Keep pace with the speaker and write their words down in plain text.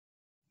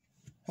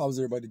How's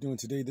everybody doing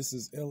today? This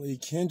is L.A.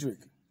 Kendrick.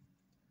 I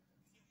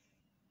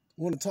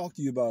want to talk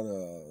to you about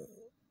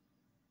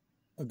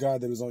a guy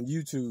that was on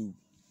YouTube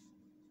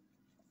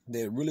that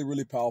had really,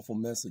 really powerful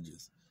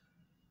messages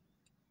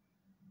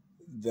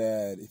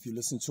that if you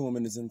listen to him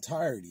in his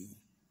entirety,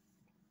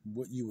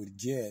 what you would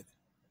get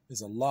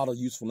is a lot of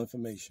useful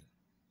information.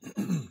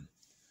 A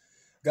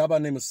guy by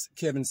the name of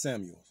Kevin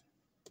Samuels.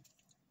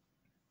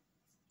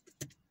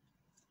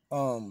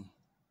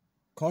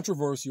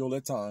 Controversial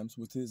at times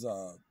with his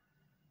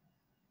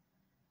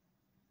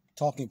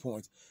talking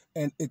points.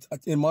 And it's,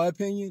 in my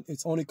opinion,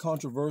 it's only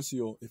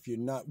controversial if you're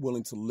not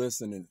willing to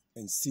listen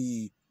and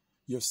see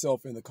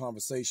yourself in the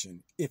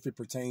conversation if it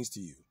pertains to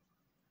you.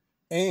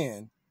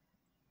 And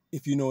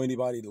if you know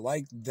anybody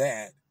like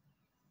that,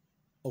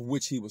 of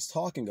which he was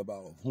talking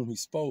about, of whom he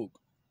spoke,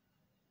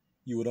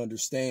 you would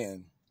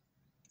understand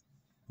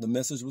the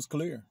message was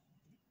clear.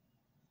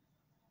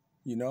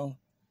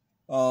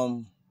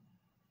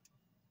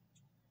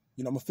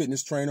 I'm a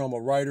fitness trainer, I'm a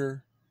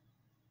writer,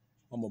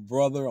 I'm a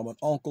brother, I'm an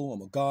uncle,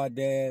 I'm a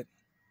goddad.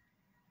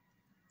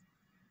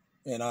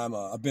 And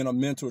I've been a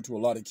mentor to a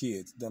lot of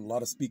kids, done a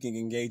lot of speaking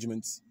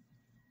engagements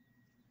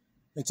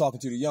and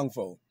talking to the young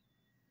folk,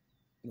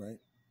 right?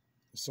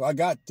 So I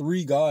got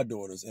 3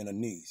 goddaughters and a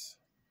niece.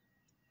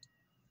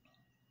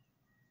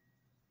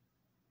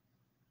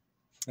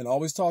 And I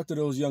always talk to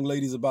those young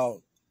ladies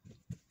about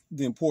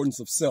the importance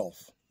of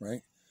self,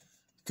 right?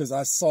 Because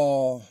I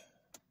saw,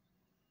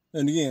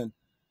 and again,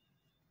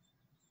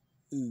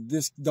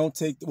 this is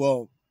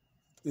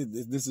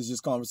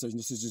just conversation.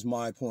 This is just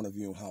my point of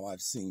view and how I've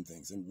seen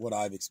things and what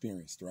I've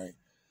experienced, right?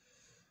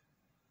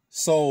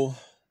 So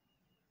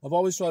I've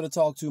always tried to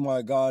talk to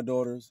my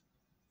goddaughters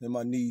and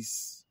my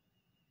niece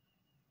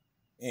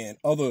and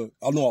I know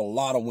a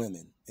lot of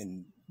women.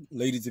 And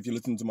ladies, if you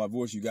listen to my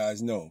voice, you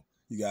guys know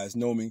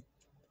me.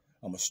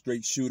 I'm a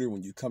straight shooter.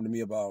 When you come to me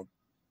about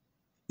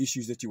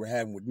issues that you were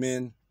having with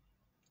men,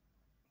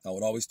 I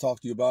would always talk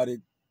to you about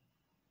it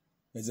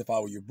as if I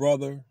were your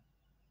brother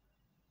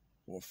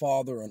or a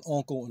father or an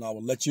uncle, and I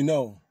will let you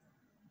know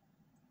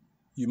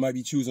you might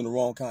be choosing the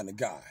wrong kind of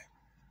guy,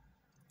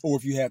 or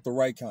if you have the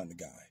right kind of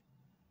guy.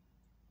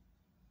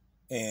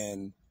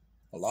 And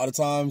a lot of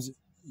times,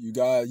 you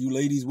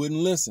ladies wouldn't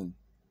listen.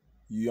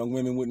 You young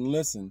women wouldn't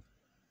listen,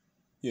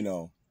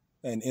 and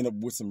end up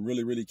with some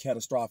really, really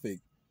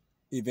catastrophic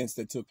events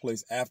that took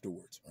place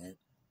afterwards, right?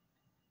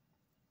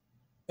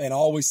 And I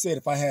always said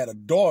if I had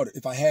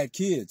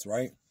kids,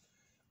 right,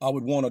 I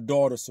would want a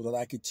daughter so that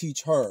I could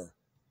teach her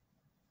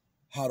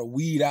how to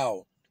weed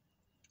out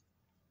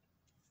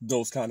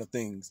those kind of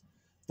things,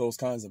 those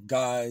kinds of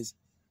guys,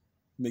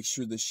 make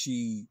sure that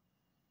she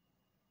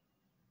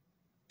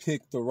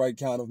picked the right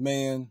kind of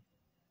man,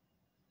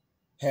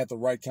 had the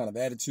right kind of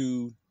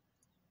attitude,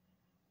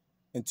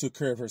 and took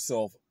care of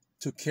herself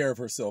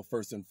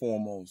first and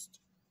foremost.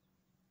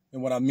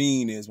 And what I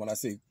mean is when I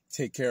say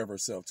took care of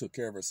herself,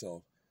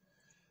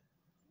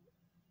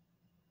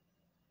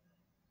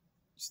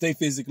 stay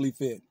physically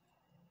fit,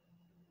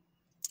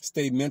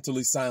 stay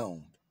mentally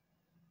sound,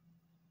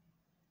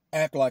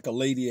 act like a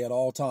lady at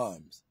all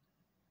times.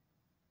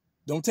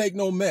 Don't take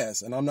no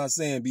mess. And I'm not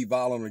saying be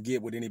violent or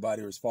get with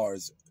anybody as far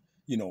as,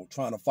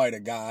 trying to fight a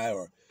guy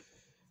or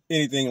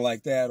anything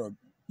like that, or,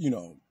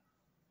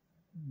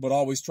 but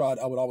I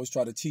would always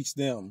try to teach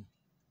them,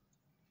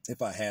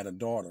 if I had a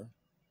daughter,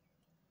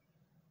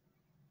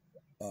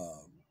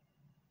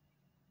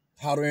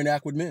 how to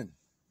interact with men.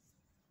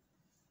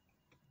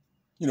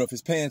 If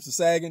his pants are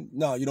sagging,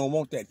 no, you don't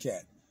want that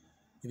cat.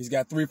 If he's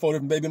got 3 or 4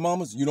 different baby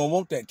mamas, you don't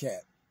want that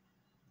cat.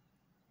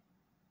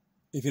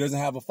 If he doesn't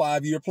have a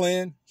 5-year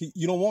plan,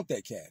 you don't want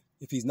that cat.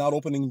 If he's not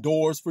opening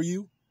doors for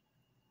you,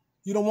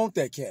 you don't want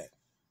that cat.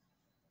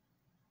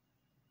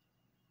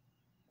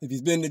 If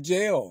he's been to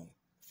jail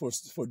for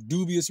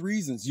dubious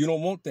reasons, you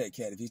don't want that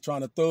cat. If he's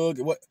trying to thug,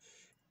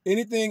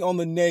 anything on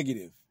the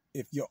negative,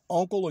 if your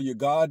uncle or your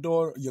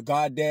goddaughter, your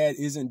goddad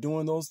isn't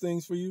doing those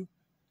things for you,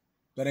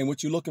 that ain't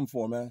what you're looking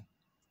for, man.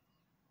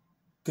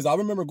 Because I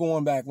remember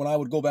going back, when I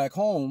would go back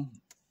home,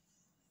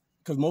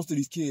 because most of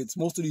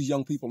these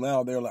young people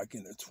now, they're like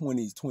in their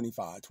 20s,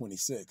 25,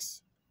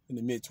 26, in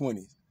the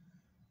mid-20s.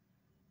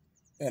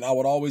 And I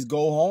would always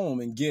go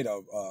home and get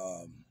I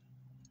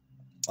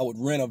would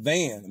rent a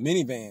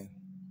minivan,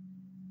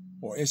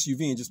 or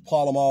SUV, and just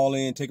pile them all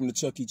in, take them to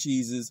Chuck E.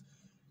 Cheese's,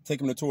 take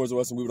them to Toys R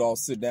Us, and we would all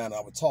sit down, and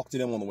I would talk to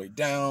them on the way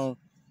down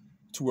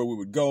to where we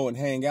would go and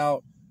hang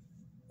out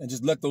and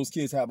just let those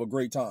kids have a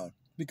great time.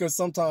 Because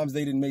sometimes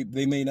they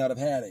may not have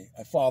had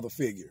a father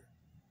figure,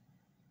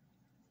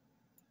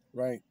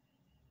 right?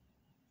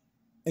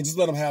 And just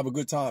let them have a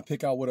good time,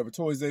 pick out whatever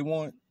toys they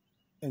want,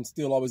 and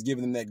still always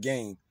giving them that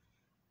game.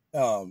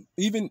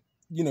 Even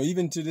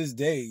to this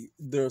day,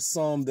 there's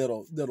some that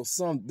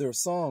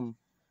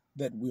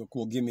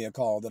will give me a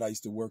call that I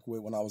used to work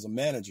with when I was a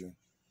manager,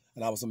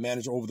 and I was a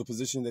manager over the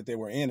position that they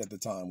were in at the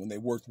time when they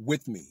worked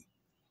with me.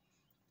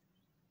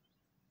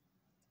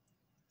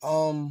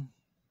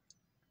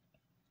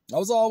 I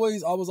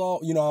always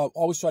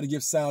try to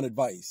give sound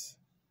advice.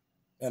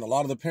 And a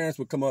lot of the parents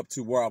would come up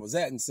to where I was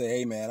at and say,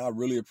 hey, man, I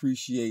really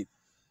appreciate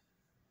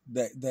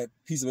that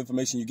piece of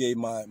information you gave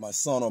my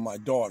son or my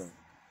daughter.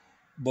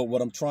 But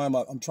what I'm trying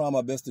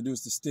my best to do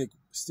is to stick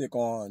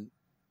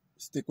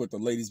with the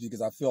ladies,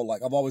 because I've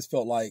always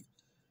felt like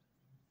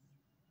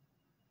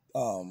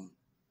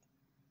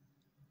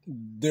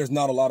there's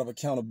not a lot of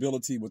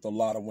accountability with a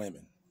lot of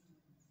women.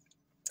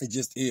 It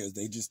just is.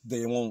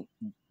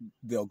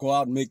 They'll go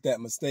out and make that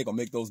mistake or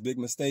make those big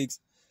mistakes,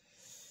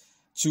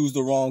 choose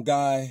the wrong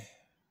guy,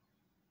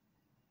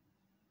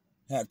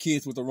 have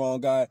kids with the wrong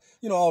guy,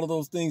 all of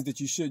those things that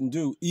you shouldn't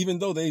do, even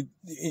though a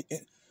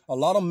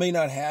lot of them may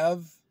not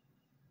have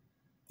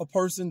a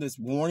person that's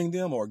warning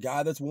them, or a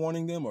guy that's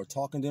warning them, or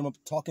talking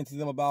to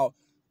them about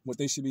what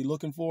they should be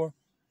looking for.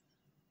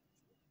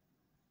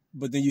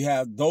 But then you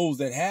have those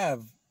that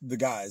have the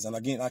guys. And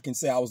again, I can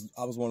say I was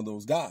one of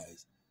those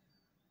guys.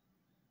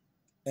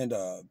 And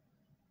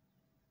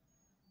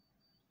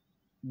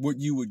what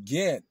you would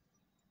get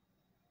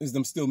is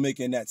them still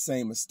making that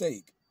same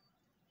mistake.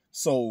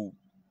 So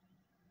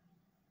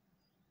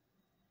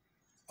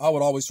I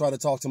would always try to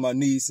talk to my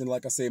niece and,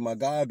 like I say, my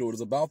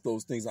goddaughters about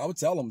those things. I would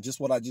tell them just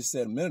what I just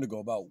said a minute ago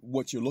about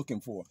what you're looking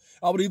for.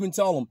 I would even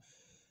tell them,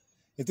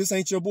 if this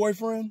ain't your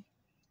boyfriend,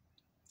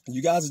 and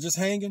you guys are just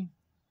hanging,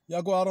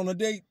 y'all go out on a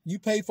date, you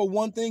pay for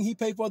one thing, he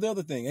pay for the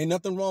other thing. Ain't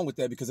nothing wrong with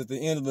that, because at the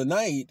end of the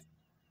night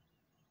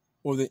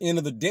or the end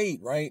of the date,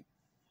 right,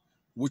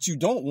 what you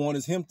don't want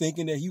is him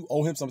thinking that you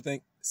owe him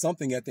something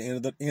at the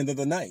end of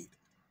the night.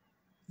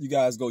 You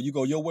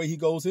go your way, he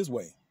goes his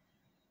way.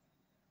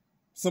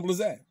 Simple as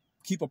that.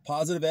 Keep a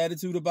positive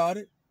attitude about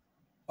it.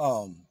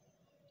 And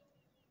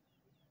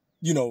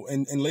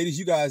ladies,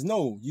 you guys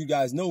know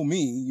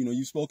me,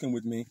 you've spoken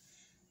with me.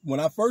 When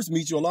I first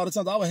meet you, a lot of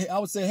times I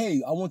would say,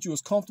 hey, I want you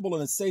as comfortable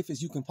and as safe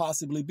as you can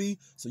possibly be.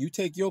 So you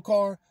take your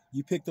car,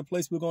 you pick the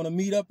place we're going to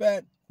meet up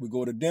at, we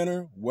go to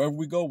dinner, wherever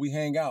we go, we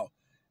hang out.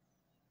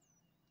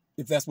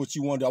 If that's what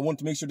you wanted, I wanted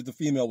to make sure that the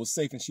female was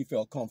safe and she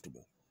felt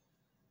comfortable.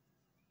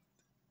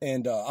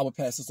 And I would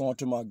pass this on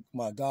to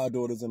my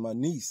goddaughters and my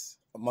niece.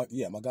 My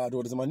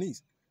goddaughters and my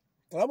niece.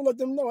 And I would let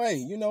them know, hey,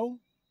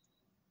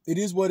 it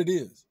is what it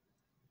is.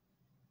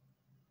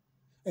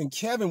 And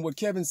what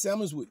Kevin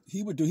Samuels would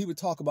do, he would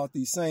talk about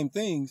these same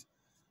things.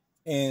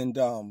 And,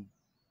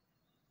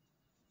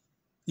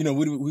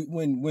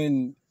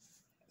 when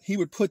he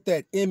would put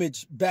that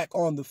image back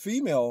on the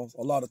females,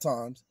 a lot of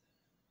times,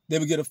 they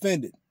would get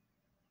offended,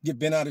 get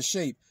bent out of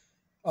shape,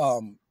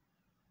 and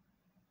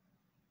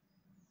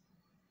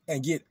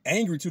get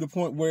angry to the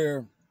point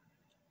where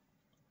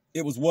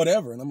it was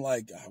whatever. And I'm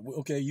like,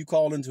 okay, you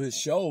called into his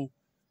show,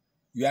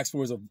 you asked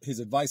for his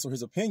advice or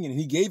his opinion, and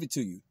he gave it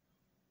to you.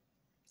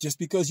 Just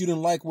because you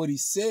didn't like what he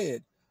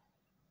said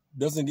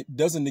doesn't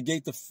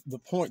negate the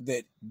point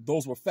that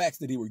those were facts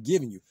that he were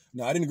giving you.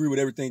 Now, I didn't agree with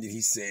everything that he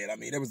said. I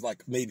mean, there was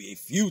like maybe a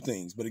few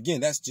things, but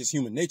again, that's just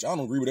human nature. I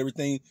don't agree with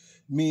everything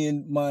me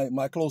and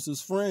my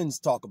closest friends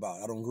talk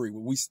about. I don't agree,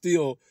 but we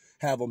still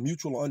have a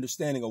mutual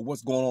understanding of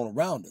what's going on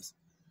around us.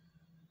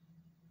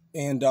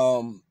 And,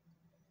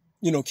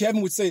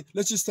 Kevin would say,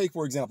 let's just take,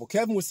 for example,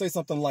 Kevin would say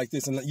something like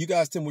this, and you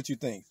guys tell me what you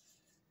think.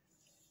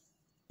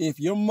 If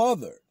your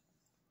mother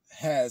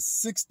has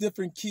 6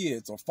 different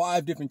kids or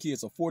 5 different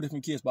kids or 4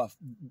 different kids by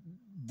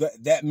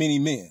that many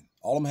men,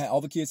 all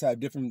the kids have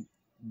different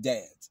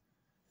dads.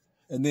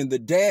 And then the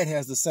dad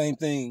has the same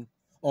thing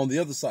on the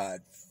other side,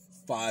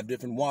 5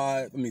 different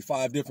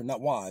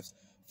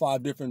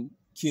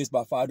kids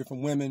by 5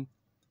 different women,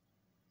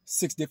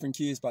 6 different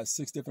kids by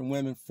 6 different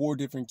women, 4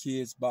 different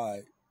kids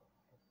by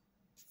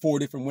 4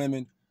 different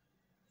women.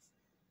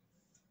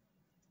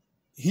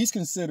 He's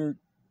considered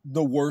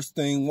the worst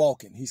thing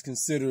walking. He's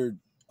considered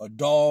a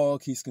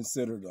dog. He's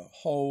considered a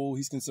hoe.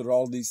 He's considered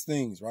all these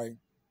things, right?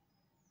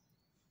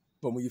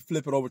 But when you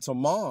flip it over to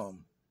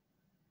mom,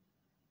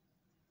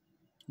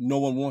 no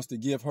one wants to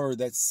give her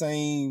that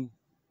same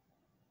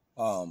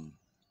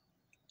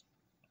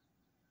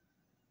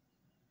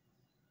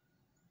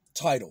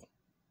title.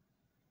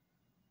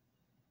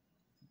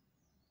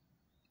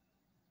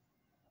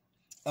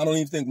 I don't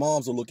even think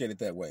moms will look at it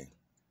that way.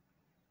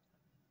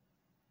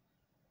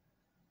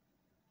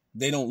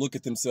 They don't look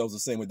at themselves the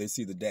same way they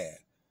see the dad.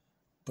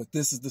 But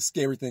this is the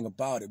scary thing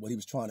about it, what he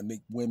was trying to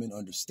make women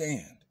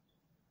understand.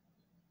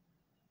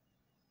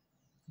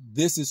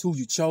 This is who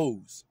you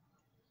chose.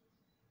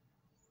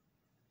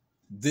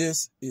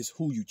 This is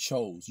who you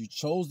chose. You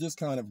chose this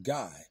kind of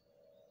guy.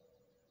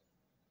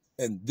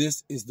 And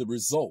this is the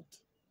result.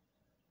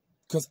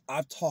 Because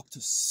I've talked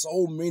to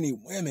so many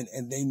women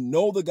and they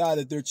know the guy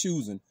that they're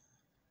choosing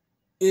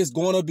is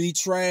going to be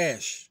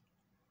trash.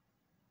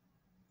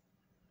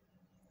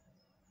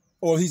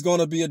 Or he's going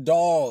to be a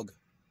dog.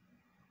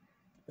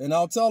 And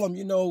I'll tell them,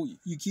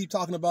 you keep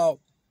talking about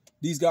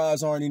these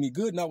guys aren't any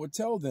good. And I would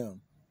tell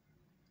them,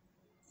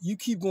 you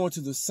keep going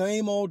to the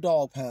same old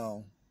dog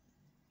pound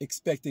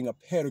expecting a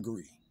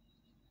pedigree.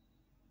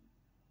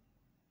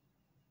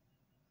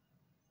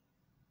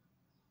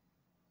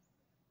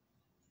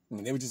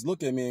 And they would just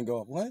look at me and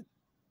go, what?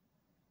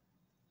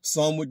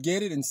 Some would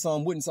get it and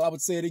some wouldn't. So I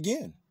would say it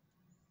again.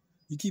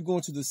 You keep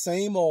going to the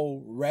same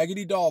old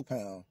raggedy dog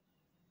pound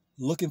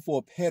looking for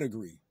a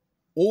pedigree.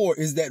 Or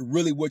is that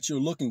really what you're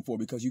looking for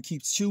because you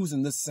keep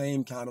choosing the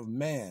same kind of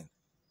man?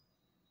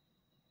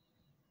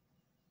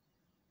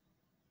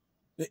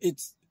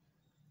 It's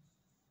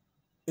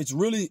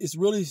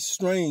really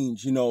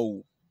strange, you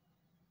know,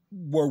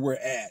 where we're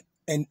at.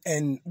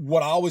 And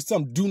what I always tell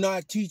them, do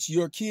not teach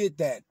your kid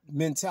that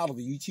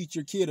mentality. You teach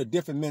your kid a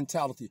different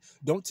mentality.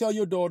 Don't tell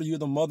your daughter you're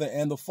the mother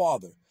and the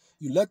father.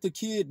 You let the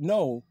kid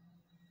know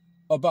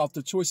about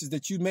the choices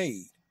that you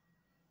made.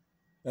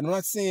 And I'm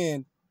not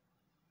saying,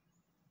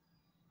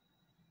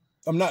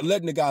 I'm not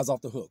letting the guys off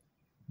the hook,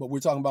 but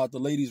we're talking about the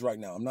ladies right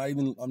now. I'm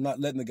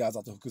not letting the guys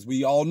off the hook because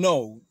we all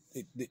know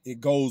it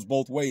goes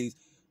both ways.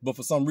 But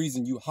for some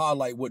reason, you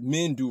highlight what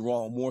men do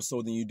wrong more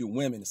so than you do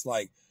women. It's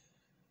like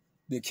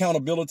the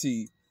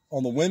accountability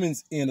on the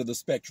women's end of the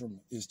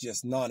spectrum is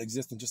just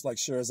non-existent, just like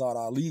Sherzad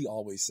Ali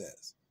always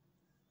says.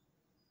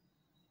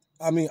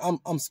 I mean,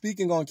 I'm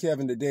speaking on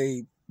Kevin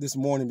today, this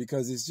morning,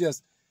 because it's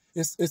just,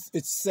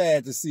 it's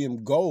sad to see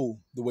him go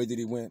the way that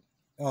he went.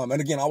 And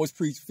again, I always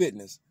preach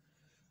fitness.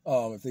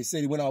 If they say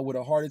he went out with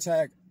a heart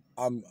attack,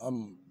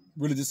 I'm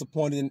really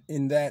disappointed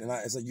in that. And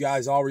as you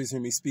guys always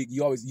hear me speak,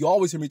 you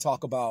always hear me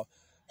talk about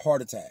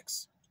heart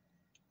attacks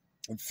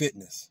and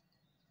fitness.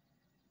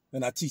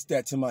 And I teach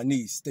that to my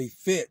niece. Stay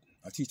fit.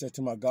 I teach that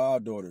to my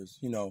goddaughters.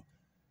 You know,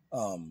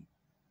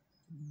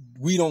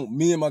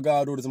 me and my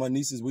goddaughters and my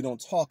nieces, we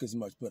don't talk as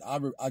much. But I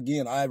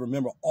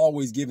remember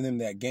always giving them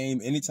that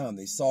game. Anytime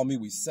they saw me,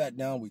 we sat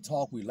down, we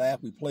talked, we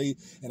laughed, we played.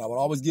 And I would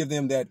always give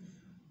them that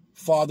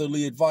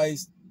fatherly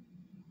advice,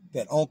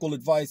 that uncle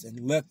advice,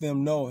 and let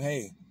them know,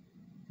 hey,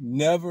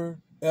 never,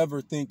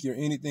 ever think you're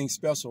anything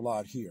special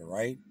out here,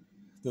 right?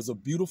 There's a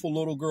beautiful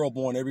little girl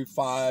born every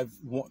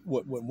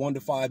 1 to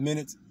 5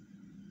 minutes.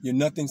 You're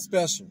nothing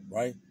special,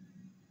 right?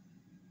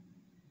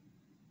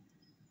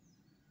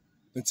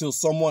 Until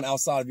someone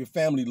outside of your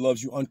family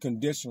loves you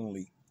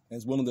unconditionally and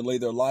is willing to lay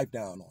their life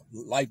down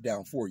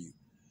for you.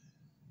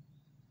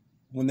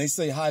 When they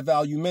say high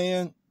value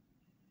man,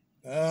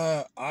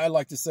 I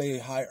like to say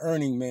high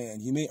earning man.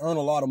 He may earn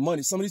a lot of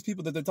money. Some of these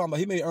people that they're talking about,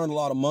 he may earn a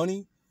lot of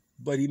money,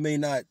 but he may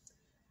not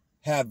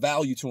have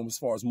value to him as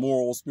far as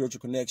moral, spiritual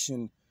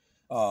connection,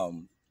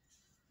 certain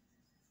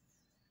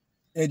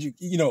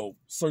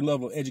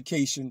level of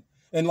education.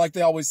 And like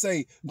they always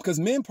say, because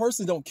men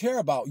personally don't care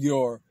about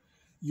your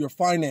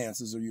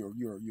finances or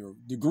your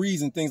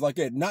degrees and things like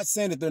that. Not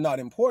saying that they're not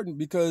important,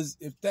 because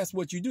if that's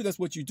what you do, that's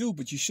what you do,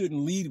 but you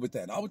shouldn't lead with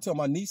that. And I would tell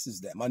my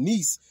nieces that, my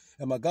niece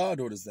and my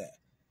goddaughters that.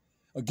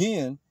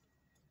 Again,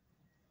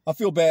 I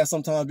feel bad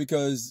sometimes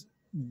because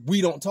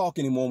we don't talk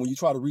anymore. When you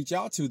try to reach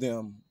out to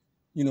them,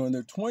 you know, in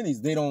their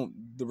 20s,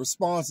 the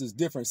response is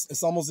different.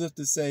 It's almost as if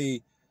to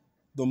say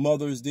the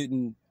mothers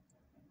didn't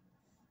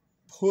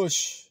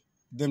push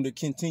them to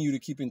continue to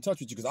keep in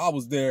touch with you, because I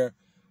was there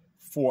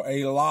for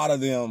a lot of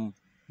them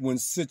when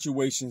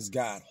situations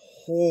got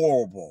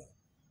horrible.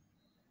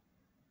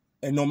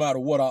 And no matter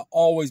what, I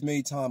always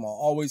made time. I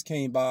always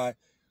came by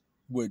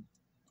with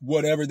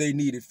whatever they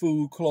needed,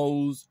 food,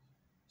 clothes,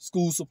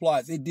 school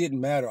supplies. It didn't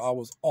matter. I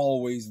was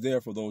always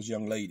there for those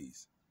young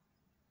ladies.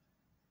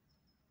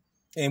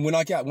 And when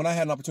I had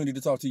an opportunity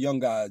to talk to young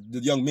guys, the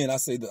young men, I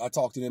say that I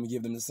talk to them and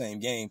give them the same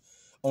game,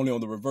 only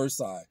on the reverse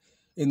side,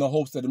 in the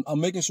hopes that I'm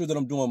making sure that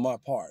I'm doing my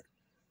part.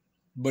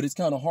 But it's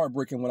kind of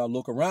heartbreaking when I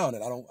look around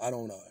and I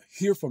don't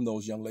hear from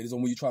those young ladies.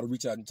 And when you try to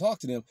reach out and talk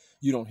to them,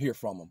 you don't hear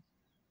from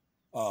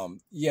them.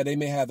 Yeah, they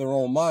may have their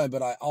own mind,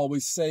 but I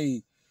always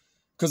say,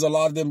 because a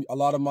lot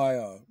of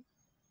my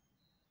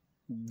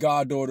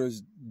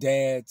goddaughters'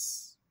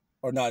 dads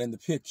are not in the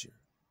picture.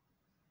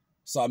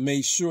 So I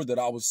made sure that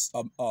I was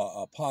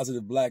a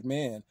positive black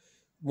man,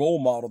 role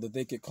model that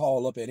they could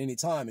call up at any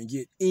time and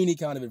get any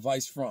kind of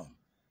advice from.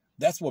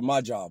 That's what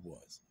my job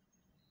was.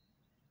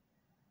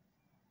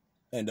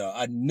 And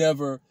I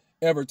never,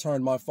 ever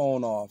turned my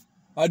phone off.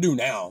 I do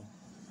now.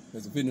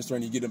 As a fitness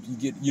trainer, you get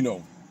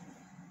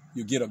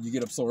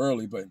up so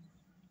early,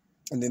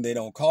 and then they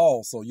don't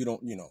call, so you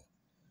don't,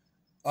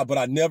 but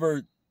I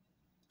never,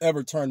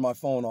 ever turned my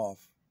phone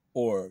off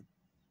or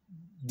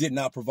did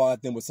not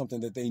provide them with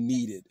something that they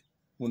needed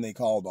when they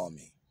called on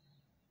me.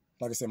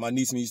 Like I said, my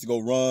niece used to go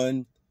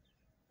run.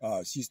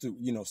 She used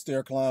to,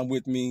 stair climb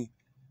with me.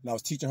 And I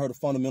was teaching her the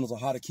fundamentals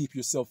of how to keep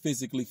yourself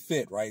physically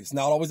fit, right? It's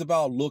not always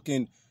about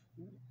looking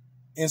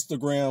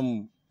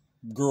Instagram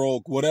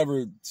girl,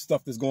 whatever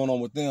stuff that's going on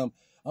with them.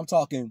 I'm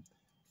talking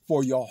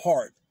for your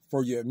heart,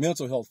 for your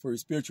mental health, for your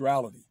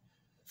spirituality,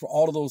 for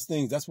all of those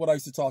things. That's what I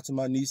used to talk to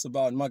my niece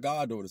about and my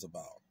goddaughters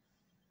about.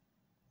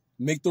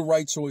 Make the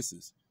right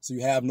choices so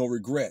you have no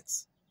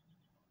regrets.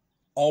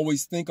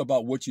 Always think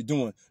about what you're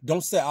doing.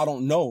 Don't say, I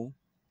don't know,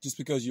 just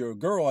because you're a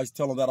girl. I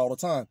tell them that all the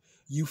time.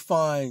 You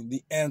find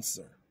the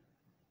answer.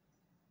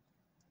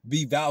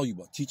 Be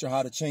valuable. Teach her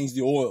how to change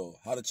the oil,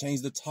 how to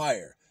change the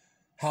tire,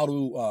 how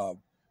to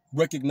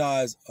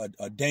recognize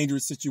a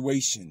dangerous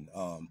situation,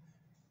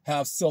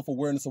 have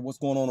self-awareness of what's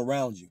going on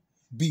around you.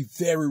 Be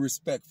very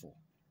respectful.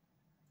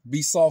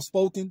 Be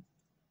soft-spoken.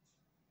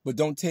 But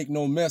don't take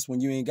no mess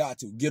when you ain't got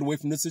to. Get away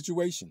from the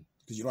situation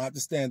because you don't have to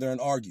stand there and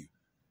argue.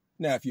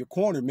 Now, if you're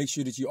cornered, make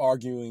sure that you're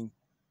arguing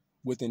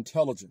with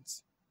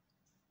intelligence.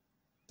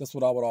 That's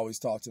what I would always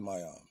talk to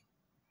my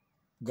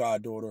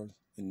goddaughter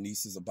and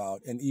nieces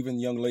about, and even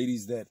young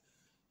ladies that,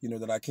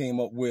 that I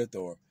came up with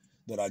or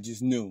that I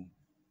just knew.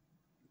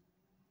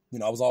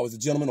 I was always a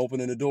gentleman,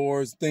 opening the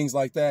doors, things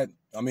like that.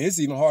 I mean, it's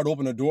even hard to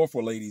open a door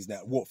for ladies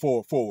now,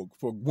 for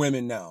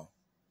women now.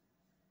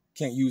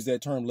 Can't use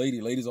that term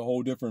lady. Lady's a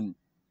whole different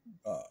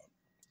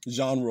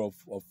genre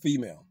of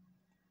female.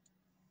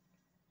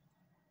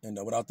 And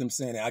without them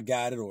saying, I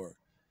got it, or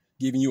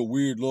giving you a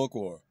weird look,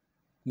 or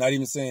not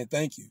even saying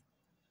thank you.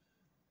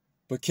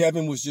 But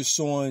Kevin was just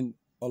showing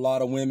a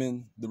lot of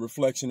women the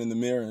reflection in the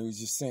mirror, and he was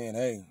just saying,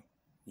 hey,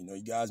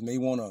 you guys may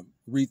want to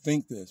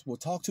rethink this. Well,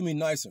 talk to me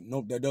nicer.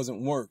 Nope, that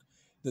doesn't work.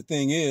 The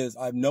thing is,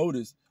 I've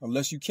noticed,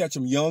 unless you catch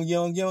them young,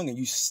 and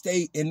you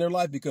stay in their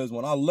life, because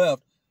when I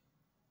left,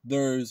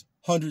 there's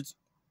hundreds,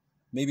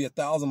 maybe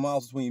 1,000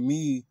 miles between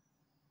me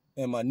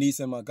and my niece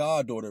and my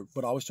goddaughter,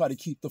 but I always try to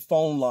keep the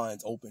phone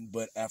lines open.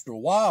 But after a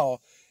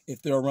while,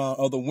 if they're around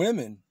other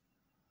women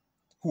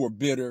who are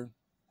bitter,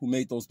 who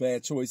made those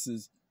bad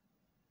choices,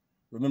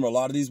 remember, a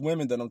lot of these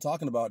women that I'm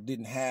talking about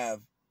didn't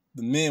have,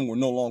 the men were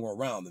no longer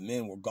around. The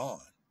men were gone.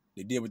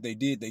 They did what they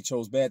did. They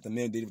chose bad. The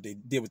men did what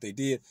they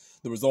did.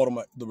 The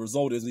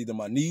result is either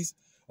my niece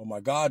or my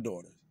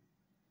goddaughter.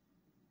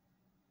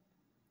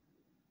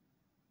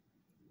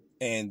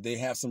 And they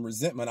have some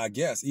resentment, I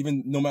guess.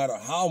 Even no matter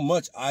how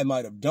much I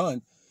might have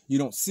done, you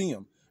don't see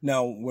them.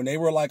 Now, when they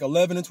were like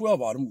 11 and 12,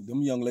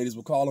 them young ladies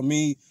were calling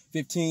me,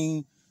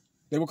 15.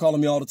 They were calling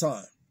me all the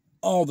time.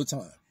 All the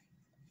time.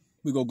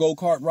 We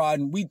go-kart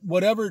riding.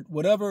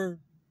 Whatever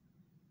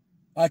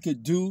I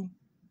could do,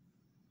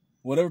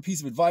 whatever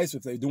piece of advice,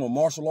 if they're doing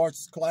martial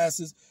arts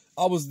classes,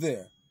 I was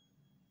there.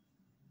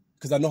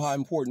 Because I know how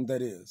important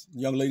that is.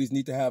 Young ladies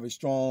need to have a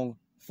strong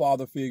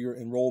father figure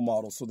and role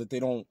model so that they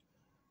don't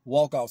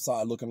walk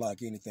outside looking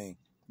like anything.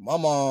 I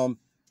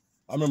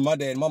remember my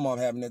dad and my mom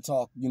having that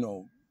talk,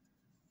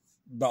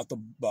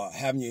 about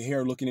having your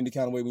hair looking any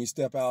kind of way when you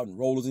step out and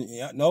rollers.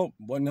 No,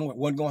 wasn't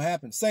going to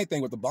happen. Same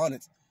thing with the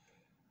bonnets.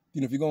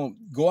 If you're going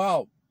to go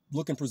out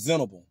looking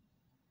presentable,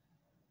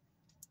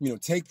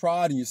 take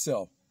pride in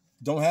yourself.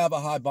 Don't have a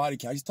high body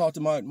count. I used to talk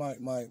to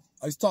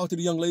I used to talk to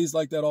the young ladies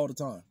like that all the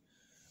time.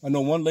 I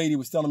know one lady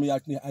was telling me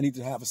I need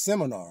to have a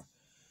seminar.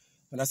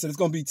 And I said, it's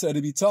going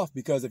to be tough,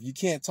 because if you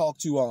can't talk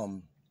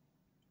to,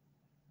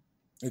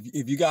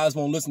 if you guys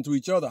won't listen to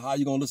each other, how are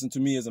you going to listen to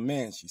me as a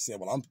man? She said,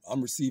 well,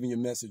 I'm receiving your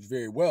message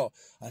very well.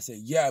 I said,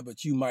 yeah,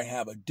 but you might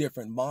have a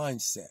different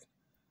mindset.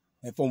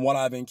 And from what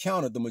I've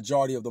encountered, the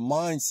majority of the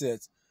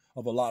mindsets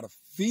of a lot of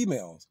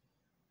females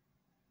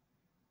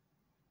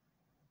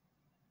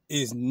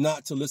is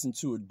not to listen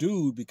to a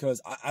dude,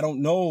 because I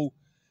don't know.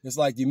 It's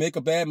like you make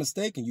a bad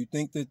mistake and you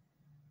think that,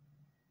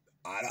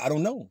 I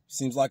don't know.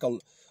 Seems like a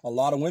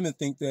lot of women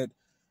think that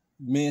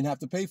men have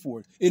to pay for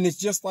it. And it's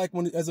just like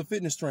as a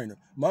fitness trainer,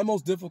 my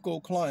most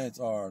difficult clients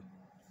are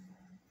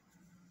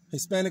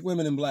Hispanic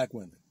women and black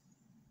women.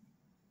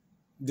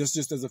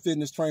 Just as a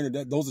fitness trainer,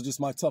 those are just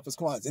my toughest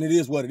clients. And it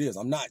is what it is.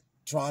 I'm not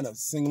trying to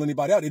single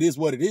anybody out. It is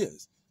what it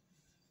is.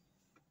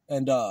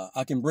 And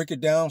I can break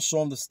it down, show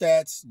them the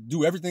stats,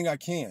 do everything I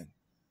can.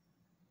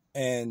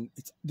 And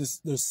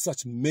there's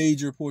such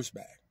major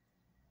pushback.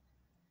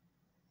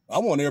 I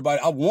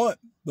want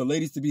the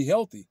ladies to be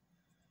healthy.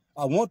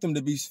 I want them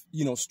to be,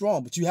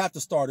 strong, but you have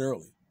to start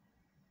early.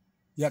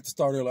 You have to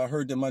start early. I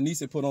heard that my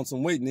niece had put on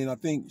some weight, and then I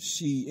think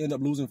she ended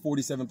up losing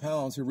 47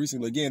 pounds here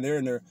recently.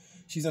 Again,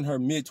 she's in her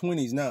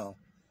mid-20s now,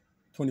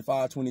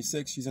 25,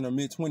 26. She's in her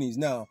mid-20s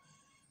now.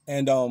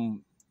 And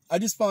I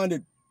just find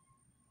it,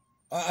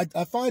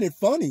 I find it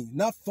funny,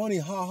 not funny,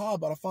 ha-ha,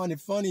 but I find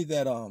it funny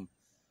that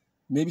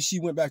maybe she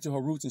went back to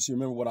her roots and she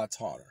remembered what I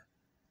taught her.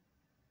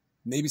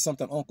 Maybe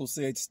something Uncle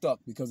said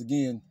stuck, because,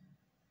 again,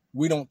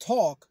 we don't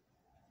talk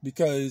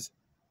because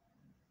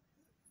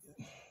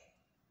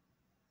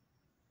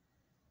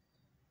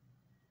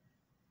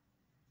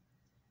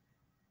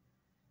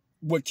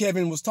what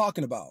Kevin was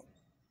talking about,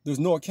 there's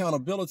no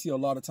accountability a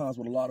lot of times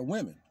with a lot of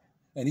women.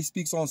 And he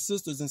speaks on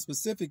sisters in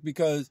specific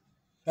because,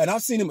 and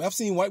I've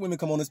seen white women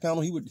come on this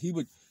panel, he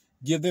would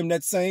give them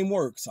that same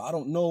work. So I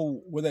don't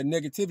know where that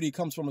negativity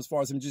comes from as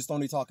far as him just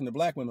only talking to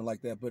black women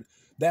like that, but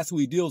that's who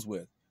he deals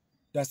with.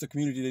 That's the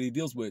community that he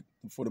deals with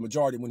for the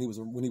majority when he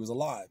was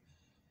alive.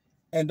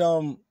 And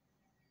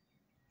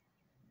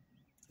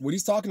what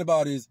he's talking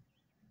about is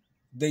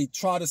they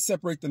try to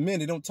separate the men.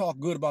 They don't talk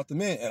good about the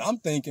men. And I'm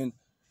thinking,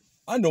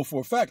 I know for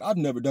a fact I've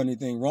never done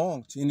anything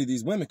wrong to any of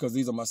these women, because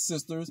these are my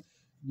sisters,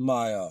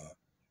 my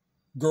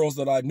girls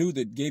that I knew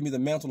that gave me the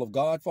mantle of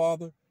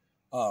godfather.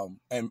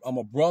 And I'm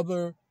a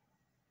brother,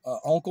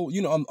 uncle,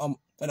 I'm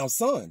a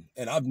son.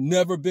 And I've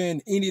never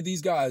been any of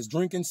these guys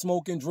drinking,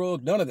 smoking,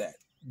 drug, none of that.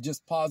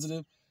 Just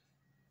positive.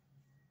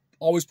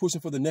 Always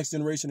pushing for the next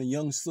generation of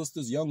young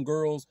sisters, young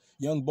girls,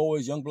 young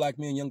boys, young black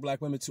men, young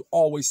black women to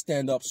always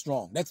stand up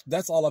strong.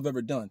 That's all I've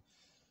ever done.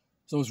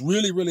 So it's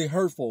really, really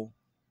hurtful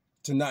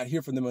to not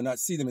hear from them or not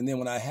see them. And then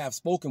when I have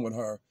spoken with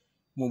her,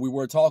 when we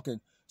were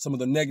talking, some of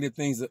the negative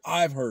things that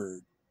I've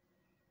heard,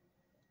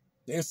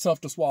 it's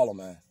tough to swallow,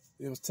 man.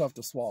 It was tough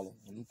to swallow.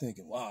 And I'm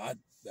thinking, wow,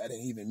 that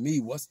ain't even me.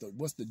 What's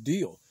the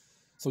deal?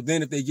 So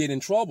then if they get in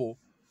trouble,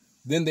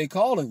 then they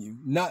calling you,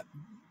 not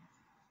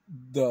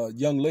the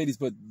young ladies,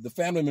 but the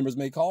family members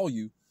may call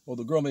you, or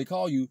the girl may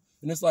call you.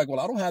 And it's like, well,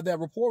 I don't have that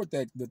rapport with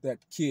that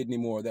kid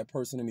anymore, that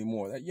person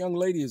anymore. That young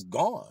lady is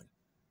gone.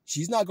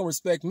 She's not going to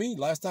respect me.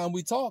 Last time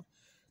we talked,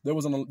 there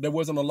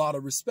wasn't a lot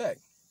of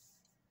respect.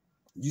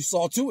 You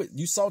saw to it.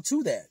 You saw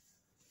to that.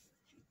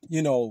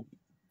 You know,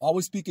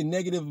 always speaking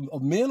negative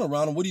of men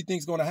around them. What do you think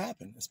is going to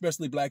happen?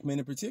 Especially black men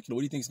in particular.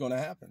 What do you think is going to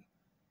happen?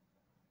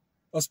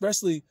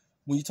 Especially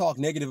when you talk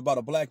negative about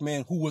a black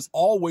man who was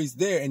always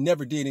there and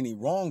never did any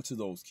wrong to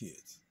those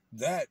kids.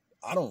 That,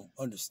 I don't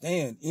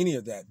understand any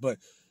of that. But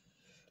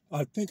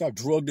I think I've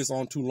drugged this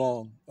on too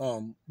long.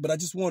 But I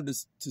just wanted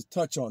to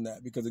touch on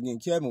that because, again,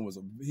 Kevin was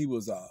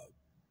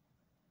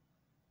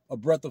a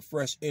breath of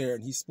fresh air,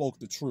 and he spoke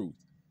the truth.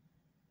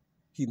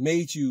 He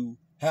made you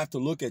have to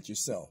look at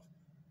yourself.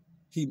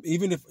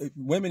 Even if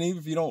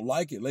you don't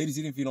like it, ladies,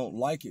 even if you don't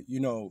like it, you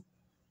know,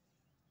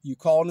 you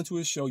called into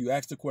his show, you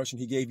asked a question,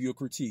 he gave you a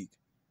critique.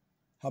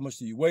 How much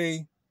do you weigh?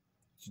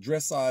 What your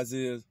dress size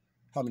is?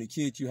 How many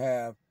kids you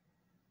have?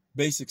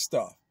 Basic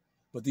stuff.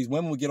 But these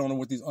women would get on them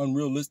with these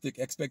unrealistic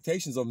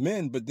expectations of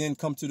men, but then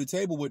come to the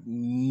table with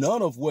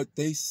none of what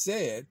they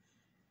said,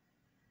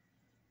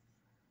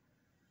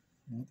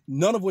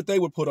 none of what they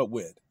would put up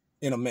with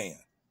in a man.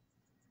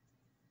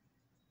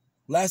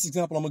 Last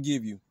example I'm going to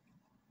give you.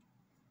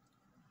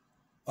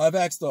 I've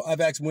asked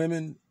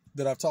women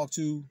that I've talked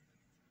to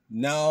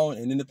now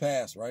and in the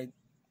past, right?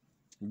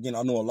 Again,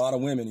 I know a lot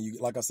of women. And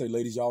like I say,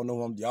 ladies, y'all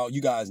know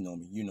you guys know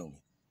me. You know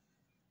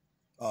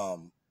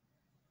me.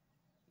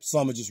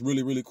 Some are just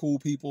really, really cool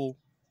people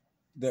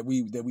that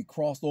we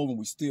crossed over. And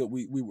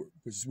we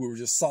were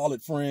just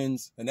solid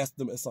friends, and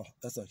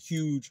that's a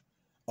huge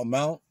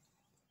amount.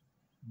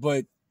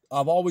 But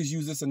I've always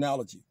used this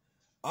analogy.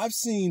 I've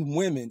seen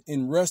women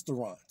in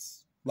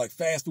restaurants, like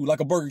fast food, like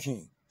a Burger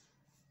King.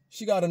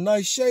 She got a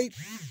nice shape.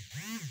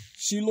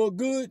 She look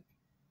good.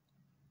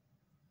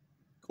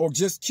 Or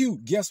just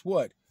cute. Guess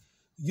what?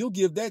 You'll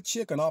give that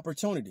chick an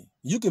opportunity.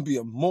 You can be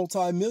a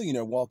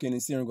multi-millionaire, walk in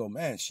and see her and go,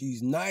 man,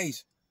 she's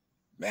nice.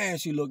 Man,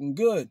 she looking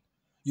good.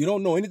 You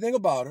don't know anything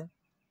about her.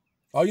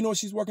 All you know is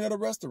she's working at a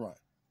restaurant.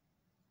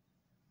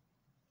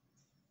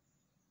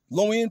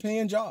 Low-end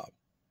paying job.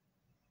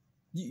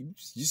 You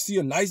see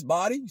a nice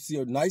body, you see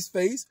a nice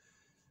face,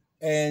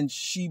 and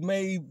she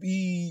may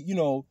be, you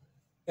know,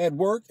 at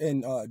work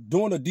and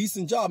doing a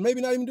decent job.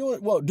 Maybe not even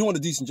doing a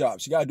decent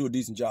job. She got to do a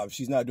decent job. If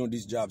she's not doing a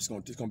decent job, it's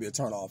going to be a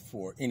turnoff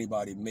for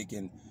anybody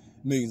making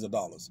millions of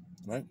dollars,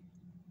 right?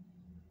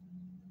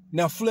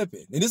 Now flip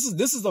it. And this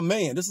is a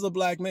man. This is a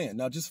black man.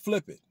 Now just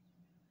flip it,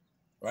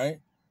 right?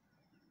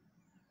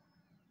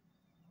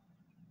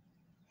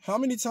 How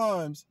many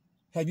times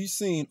have you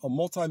seen a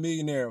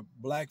multimillionaire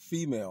black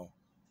female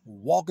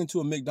walk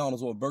into a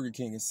McDonald's or a Burger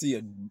King and see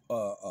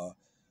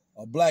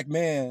a black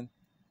man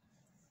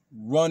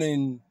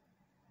running,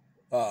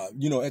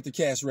 you know, at the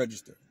cash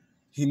register?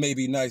 He may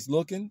be nice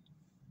looking,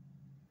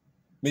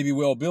 maybe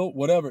well built,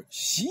 whatever.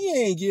 She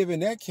ain't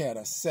giving that cat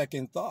a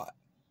second thought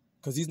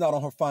because he's not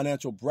on her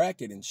financial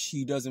bracket and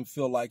she doesn't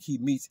feel like he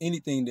meets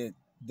anything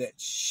that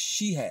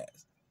she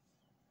has.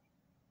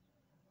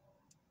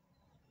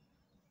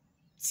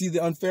 See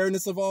the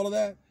unfairness of all of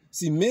that?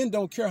 See, men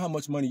don't care how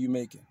much money you're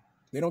making.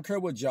 They don't care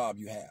what job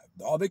you have.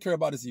 All they care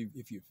about is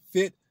if you're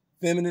fit,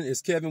 feminine,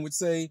 as Kevin would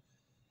say,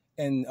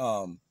 and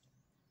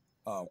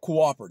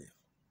cooperative.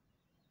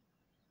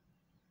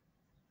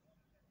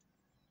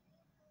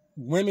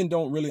 Women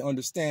don't really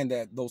understand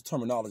those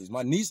terminologies.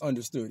 My niece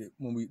understood it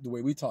the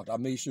way we talked. I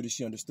made sure that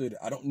she understood it.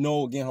 I don't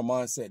know, again, her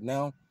mindset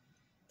now.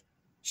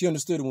 She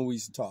understood it when we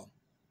used to talk.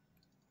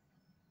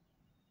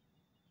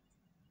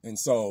 And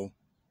so,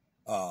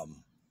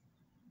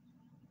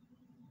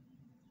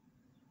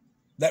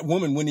 that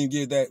woman wouldn't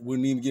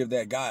even give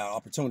that guy an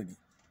opportunity.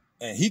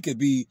 And he could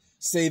be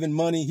saving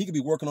money. He could be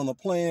working on a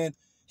plan.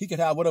 He could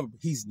have whatever.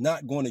 He's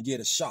not going to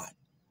get a shot.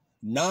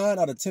 9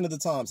 out of 10 of the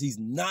times, he's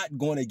not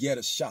going to get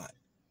a shot.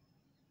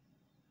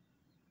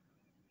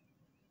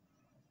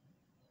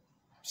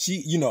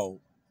 She, you know,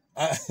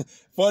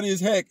 funny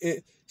as heck,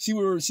 she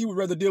would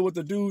rather deal with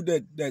the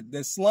dude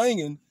that's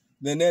slanging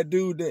than that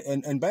dude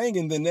and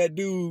banging than that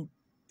dude,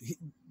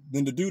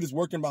 than the dude that's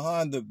working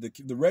behind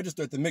the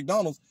register at the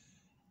McDonald's.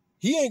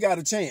 He ain't got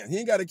a chance. He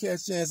ain't got a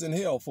chance in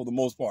hell for the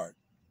most part.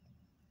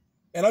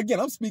 And again,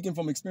 I'm speaking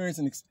from experience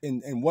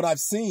and what I've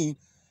seen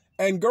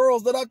and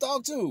girls that I've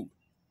talked to.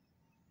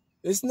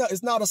 It's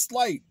not a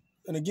slight.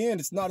 And again,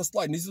 it's not a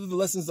slight. And these are the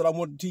lessons that I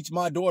want to teach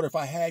my daughter if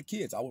I had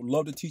kids. I would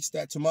love to teach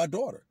that to my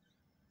daughter.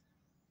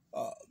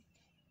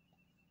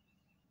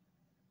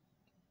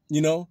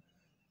 You know,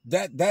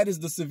 that is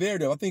the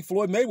severity. I think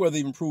Floyd Mayweather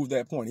even proved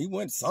that point.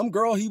 Some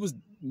girl he was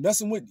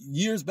messing with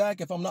years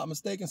back, if I'm not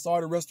mistaken, saw her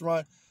at a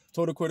restaurant,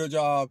 told her to quit her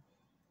job,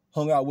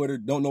 hung out with her,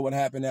 don't know what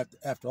happened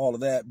after all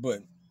of that. But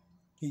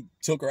He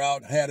took her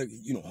out,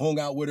 hung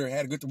out with her,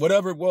 had a good,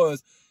 whatever it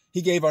was.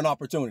 He gave her an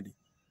opportunity.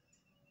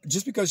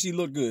 Just because she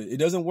looked good, it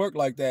doesn't work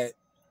like that.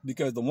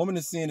 Because the woman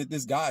is seeing that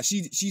this guy,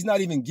 she's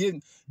not even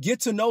get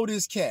to know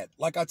this cat.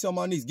 Like I tell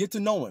my niece, get to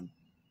know him.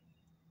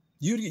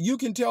 You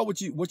can tell what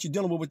you're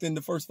dealing with within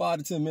the first 5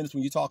 to 10 minutes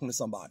when you're talking to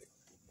somebody.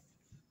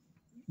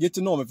 Get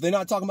to know them. If they're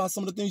not talking about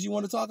some of the things you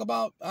want to talk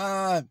about,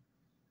 then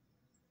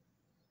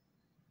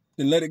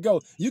let it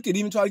go. You could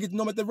even try to get to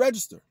know them at the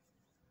register.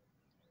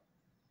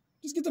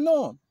 Just get to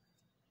know them.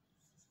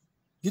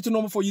 Get to know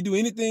them before you do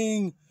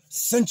anything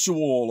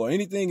sensual or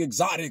anything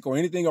exotic or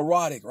anything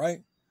erotic,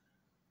 right?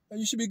 And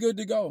you should be good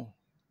to go.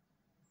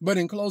 But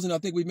in closing, I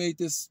think we made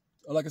this,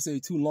 like I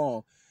said, too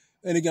long.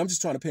 And again, I'm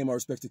just trying to pay my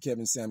respect to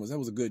Kevin Samuels. That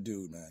was a good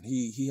dude, man.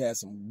 He had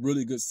some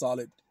really good,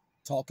 solid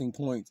talking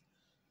points.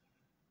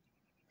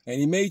 And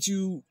he made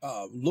you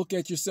look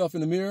at yourself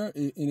in the mirror.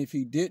 And if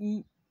he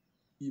didn't,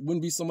 it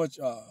wouldn't be so much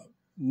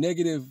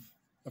negative.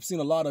 I've seen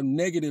a lot of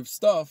negative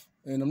stuff,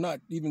 and I'm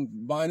not even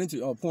buying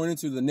into or pouring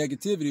into the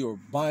negativity or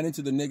buying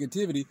into the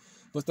negativity.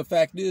 But the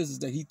fact is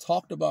that he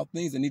talked about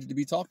things that needed to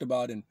be talked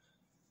about in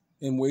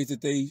ways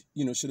that they,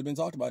 should have been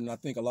talked about. And I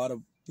think a lot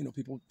of,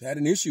 people had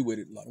an issue with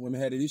it. A lot of women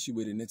had an issue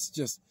with it. And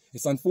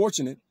it's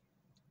unfortunate.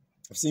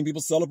 I've seen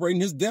people celebrating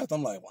his death.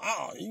 I'm like,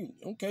 wow, you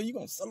going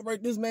to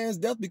celebrate this man's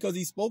death because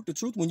he spoke the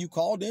truth when you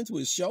called into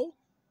his show?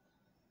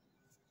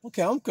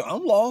 Okay, I'm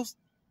lost.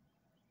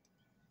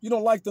 You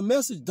don't like the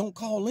message, don't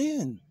call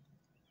in.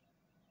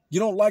 You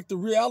don't like the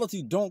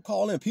reality, don't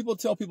call in. People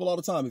tell people all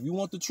the time, if you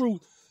want the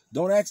truth,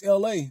 don't ask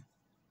LA.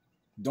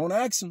 Don't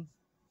ask him.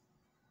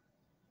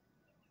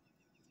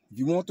 If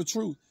you want the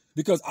truth.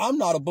 Because I'm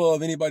not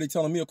above anybody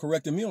telling me or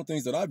correcting me on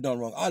things that I've done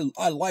wrong.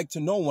 I like to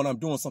know when I'm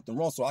doing something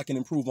wrong so I can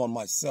improve on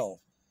myself.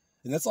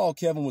 And that's all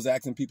Kevin was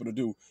asking people to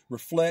do.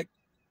 Reflect,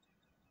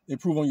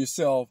 improve on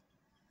yourself,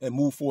 and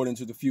move forward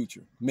into the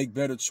future. Make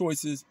better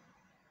choices.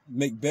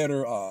 Make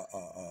better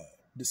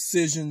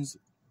decisions.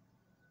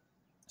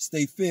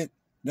 Stay fit.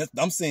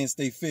 I'm saying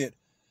stay fit.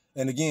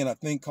 And again, I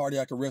think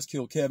cardiac arrest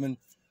killed Kevin.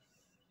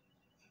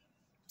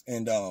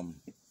 And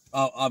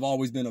I've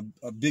always been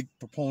a big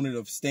proponent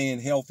of staying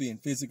healthy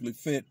and physically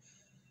fit.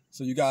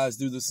 So you guys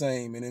do the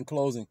same. And in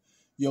closing,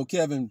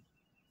 Kevin,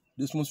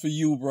 this one's for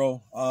you,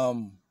 bro.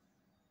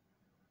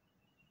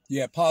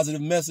 You had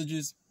positive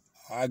messages.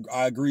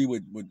 I agree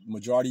with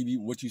majority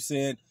of what you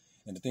said.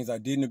 And the things I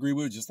didn't agree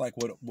with, just like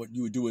what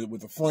you would do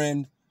with a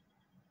friend.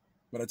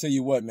 But I tell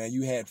you what, man,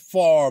 you had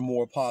far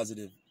more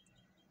positive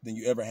than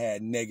you ever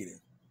had negative.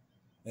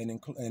 And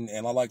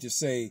I like to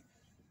say,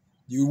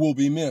 you will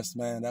be missed,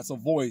 man. That's a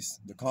voice.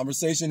 The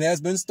conversation has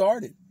been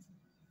started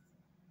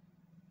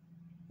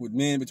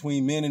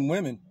between men and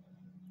women.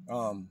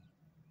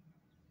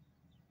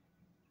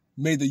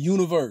 May the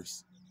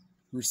universe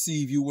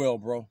receive you well,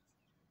 bro.